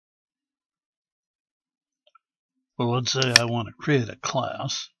Well, let's say I want to create a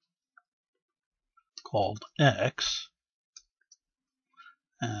class called X,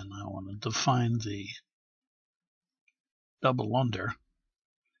 and I want to define the double under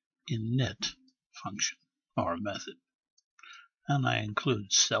init function or method, and I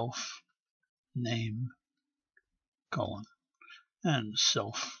include self name colon and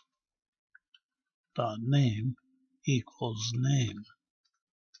self dot name equals name.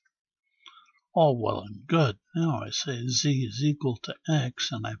 All well and good. Now I say z is equal to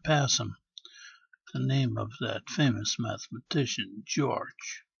x, and I pass him the name of that famous mathematician,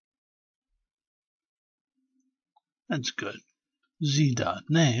 George. That's good. Z dot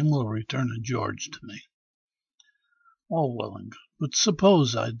name will return a George to me. All well and good. But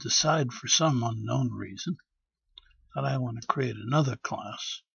suppose I decide for some unknown reason that I want to create another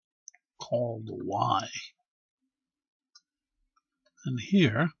class called Y. And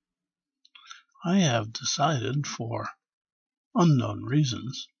here I have decided, for unknown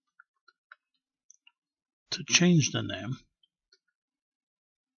reasons, to change the name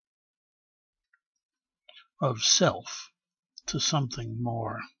of self to something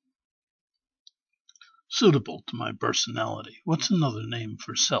more suitable to my personality. What's another name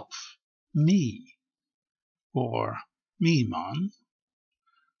for self? Me, or me-mon.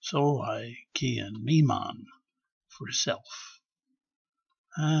 So I key in me-mon for self.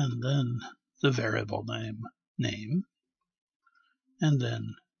 And then the variable name, and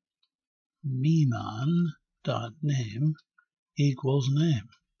then me-mon.name equals name.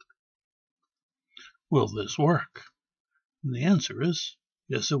 Will this work? And the answer is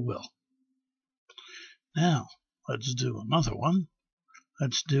yes, it will. Now let's do another one.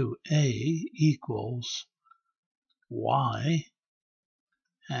 Let's do A equals Y,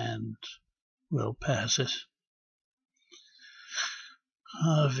 and we'll pass it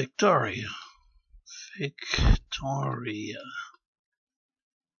Victoria. Hit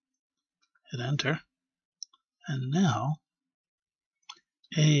enter, and now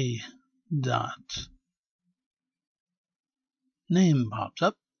A dot name pops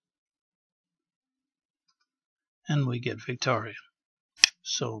up, and we get Victoria.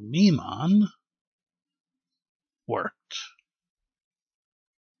 So me-mon worked.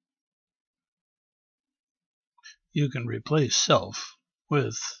 You can replace self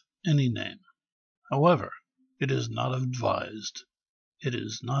with any name. However, it is not advised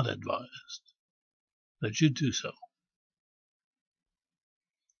that you do so.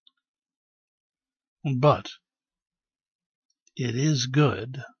 But it is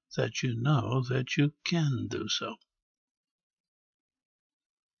good that you know that you can do so.